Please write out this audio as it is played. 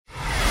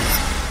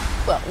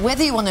Well,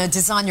 whether you want to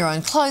design your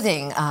own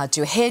clothing,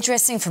 do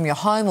hairdressing from your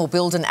home or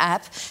build an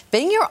app,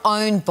 being your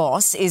own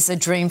boss is a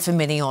dream for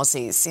many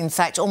Aussies. In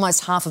fact,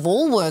 almost half of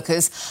all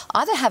workers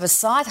either have a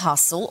side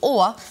hustle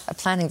or are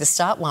planning to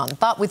start one.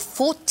 But with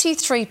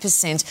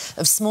 43%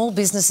 of small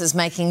businesses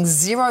making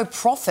zero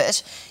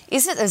profit,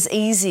 is it as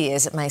easy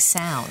as it may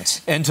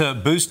sound? Enter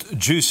Boost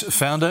Juice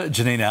founder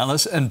Janine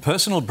Allis and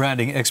personal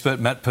branding expert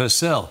Matt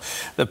Purcell.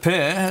 The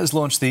pair has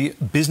launched the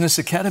Business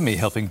Academy,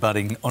 helping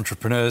budding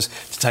entrepreneurs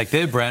to take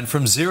their brand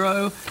from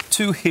zero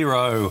to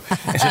hero.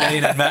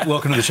 Janine and Matt,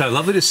 welcome to the show.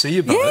 Lovely to see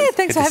you both. Yeah,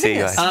 thanks for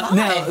having us.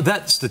 Now,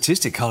 that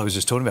statistic Kylie was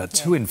just talking about,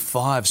 2 in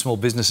 5 small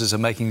businesses are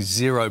making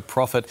zero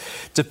profit.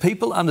 Do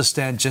people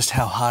understand just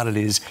how hard it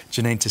is,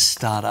 Janine, to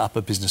start up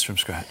a business from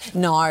scratch?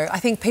 No, I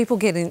think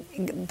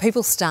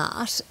people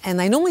start and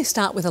they normally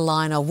start with a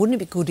line of,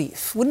 wouldn't it be good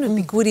if? Wouldn't it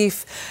be good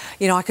if,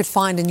 I could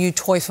find a new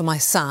toy for my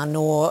son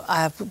or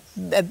a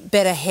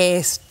better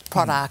hair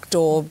product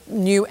or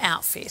new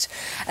outfit.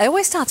 It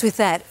always starts with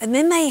that, and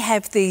then they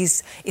have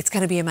these, it's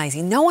going to be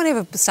amazing. No one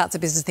ever starts a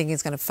business thinking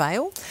it's going to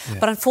fail,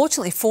 but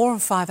unfortunately 4 out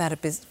of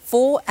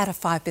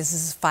 5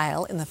 businesses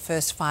fail in the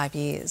first 5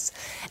 years,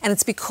 and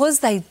it's because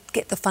they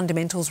get the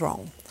fundamentals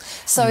wrong.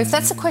 So if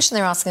that's a question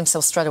they're asking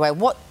themselves straight away,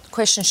 what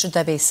question should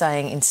they be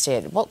saying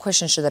instead? What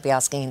question should they be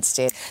asking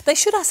instead? They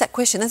should ask that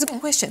question. That's a good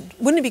question.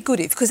 Wouldn't it be good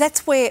if? Because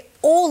that's where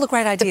all the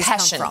great ideas come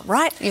from,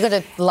 right? You've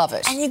got to love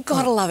it. And you've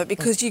got to love it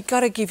because you've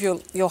got to give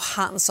your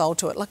heart and soul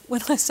to it. Like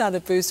when I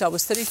started Boost, I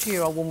was a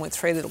 32-year-old woman with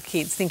 3 little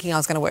kids thinking I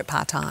was going to work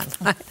part-time.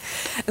 Right?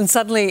 And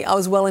suddenly I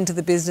was well into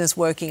the business,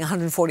 working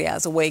 140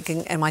 hours a week,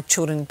 and my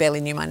children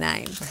barely knew my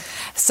name.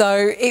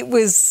 So it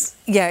was...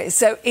 Yeah,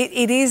 so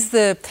it is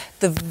the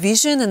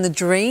vision and the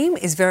dream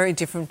is very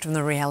different from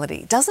the reality.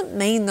 It doesn't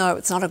mean, though,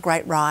 it's not a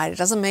great ride. It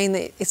doesn't mean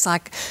that it's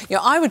like,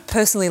 I would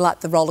personally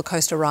like the roller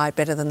coaster ride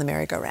better than the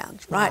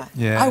merry-go-round, right?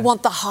 Yeah. I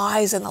want the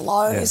highs and the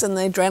lows and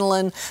the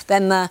adrenaline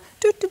than the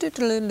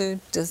do-do-do-do-do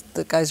just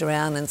that goes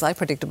around and it's like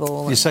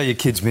predictable. You say your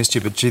kids missed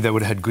you, but gee, they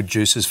would have had good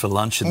juices for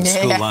lunch in the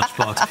school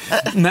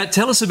lunchbox. Matt,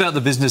 tell us about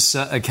the Business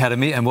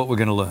Academy and what we're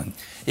going to learn.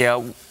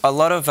 Yeah, a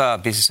lot of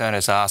business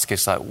owners ask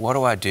us, like, what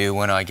do I do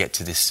when I get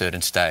to this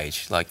certain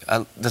stage? Like,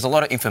 there's a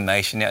lot of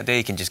information out there.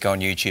 You can just go on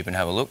YouTube and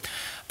have a look.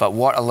 But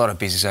what a lot of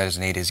business owners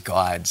need is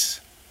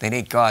guides. They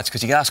need guides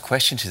because you can ask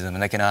questions to them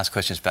and they can ask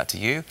questions back to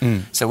you.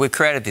 So we've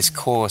created this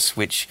course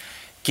which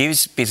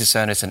gives business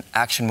owners an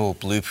actionable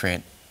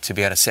blueprint to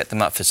be able to set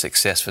them up for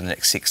success for the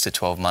next 6 to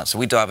 12 months. So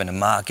we dive into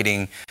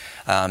marketing,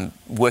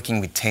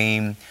 working with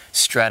team,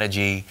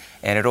 strategy,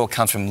 and it all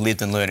comes from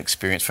lived and learned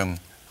experience from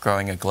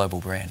growing a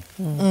global brand.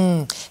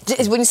 When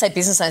you say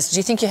business owners, do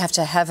you think you have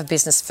to have a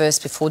business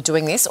first before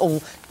doing this, or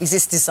is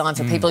this designed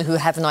for people who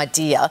have an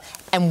idea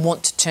and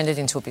want to turn it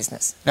into a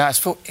business? No, it's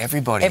for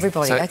everybody.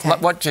 Everybody, okay.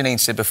 Like what Janine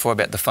said before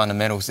about the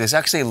fundamentals, there's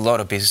actually a lot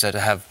of businesses that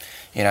have,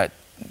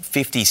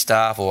 50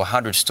 staff or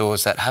 100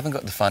 stores that haven't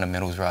got the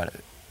fundamentals right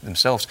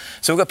themselves.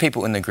 So we've got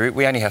people in the group.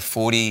 We only have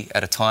 40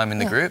 at a time in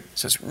the group,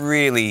 so it's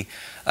really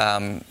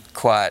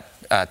quite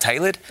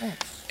tailored.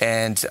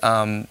 And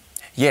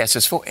so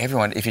it's for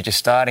everyone, if you're just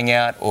starting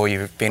out or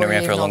you've been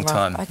around for a long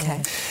time.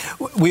 Okay.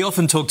 We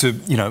often talk to,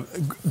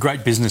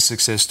 great business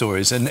success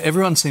stories, and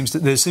there seems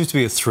to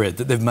be a thread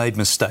that they've made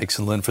mistakes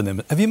and learned from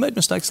them. Have you made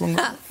mistakes along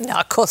the way? No,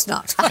 of course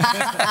not.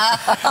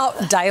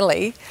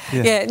 Daily.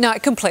 Yeah, no,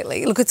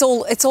 completely. Look, it's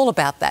all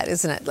about that,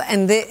 isn't it?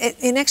 And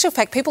in actual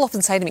fact, people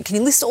often say to me, can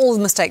you list all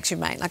the mistakes you've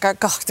made? And I go,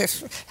 God,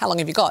 how long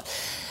have you got?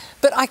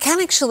 But I can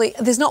actually,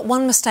 there's not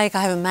one mistake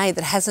I haven't made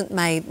that hasn't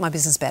made my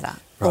business better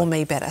or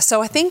me better.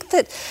 So I think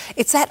that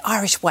it's that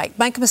Irish way.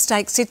 Make a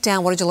mistake, sit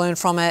down, what did you learn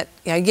from it?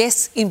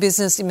 Yes, in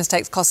business, your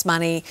mistakes cost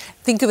money.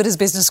 Think of it as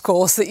business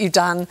course that you've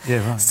done.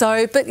 Yeah, right.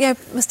 So, but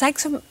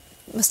mistakes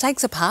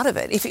are part of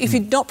it. If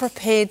you're not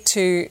prepared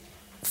to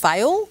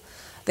fail,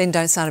 then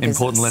don't start a business.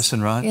 Important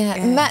lesson, right?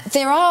 Yeah. Matt,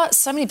 there are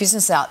so many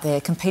businesses out there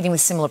competing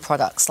with similar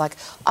products. Like,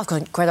 I've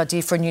got a great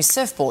idea for a new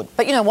surfboard.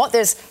 But you know what?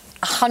 There's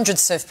 100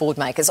 surfboard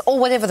makers or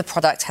whatever the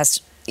product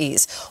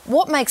is.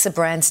 What makes a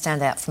brand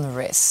stand out from the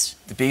rest?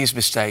 The biggest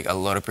mistake a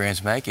lot of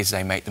brands make is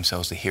they make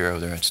themselves the hero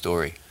of their own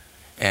story.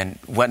 And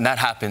when that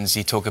happens,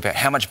 you talk about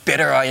how much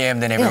better I am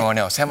than everyone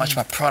else, how much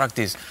my product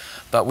is.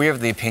 But we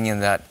have the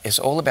opinion that it's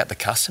all about the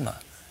customer.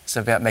 It's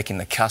about making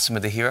the customer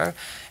the hero.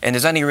 And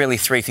there's only really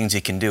 3 things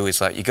you can do. It's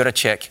like, you've got to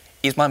check,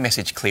 is my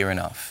message clear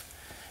enough?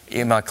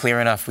 Am I clear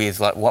enough with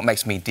what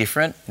makes me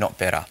different, not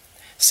better?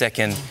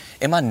 Second,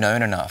 am I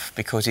known enough?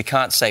 Because you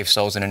can't save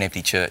souls in an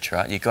empty church,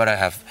 right? You've got to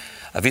have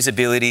a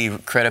visibility,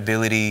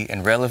 credibility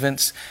and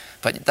relevance,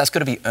 but that's got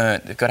to be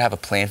earned. You've got to have a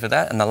plan for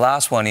that. And the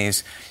last one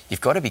is you've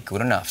got to be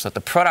good enough. So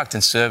the product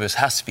and service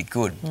has to be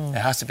good. It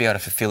has to be able to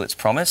fulfill its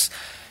promise,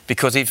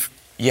 because if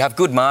you have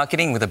good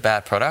marketing with a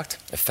bad product,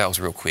 it fails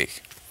real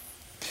quick.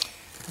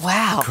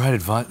 Wow. Great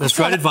advice. That's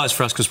great advice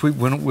for us, because we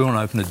want to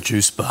open a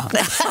juice bar.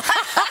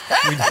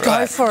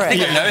 Go for it.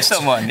 You know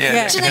someone,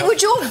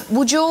 Janine,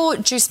 would your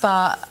juice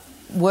bar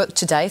work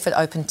today if it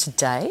opened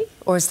today,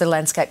 or has the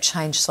landscape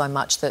changed so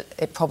much that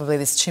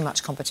there's too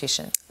much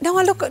competition? No,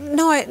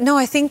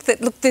 I think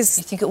that, look, there's...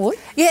 You think it would?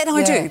 Yeah, no,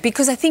 I do,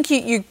 because I think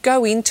you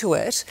go into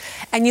it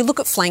and you look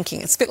at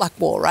flanking. It's a bit like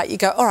war, right? You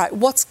go, all right,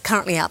 what's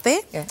currently out there?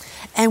 Yeah.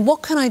 And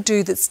what can I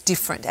do that's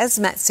different? As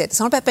Matt said, it's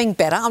not about being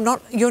better.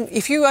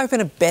 If you open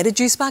a better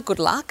juice bar, good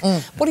luck.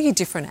 What are you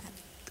different at?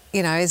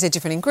 You know, is there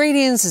different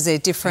ingredients? Is there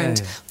different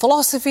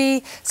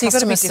philosophy? So you've got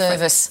to be different.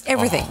 Service.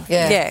 Everything.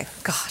 Yeah.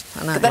 God,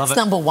 I know. But that's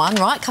number one,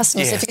 right?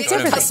 Customer service. If you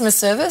get customer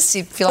service,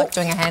 you feel like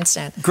doing a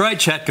handstand. Great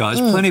chat, guys.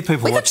 Plenty of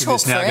people watching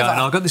this now forever. going,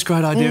 I've got this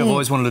great idea. I've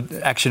always wanted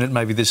to action it.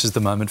 Maybe this is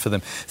the moment for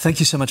them. Thank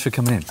you so much for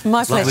coming in. My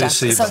Lovely pleasure. to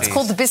see you So both. it's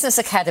called the Business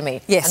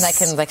Academy.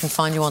 Yes. And they can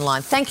find you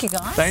online. Thank you,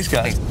 guys. Thanks,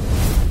 guys.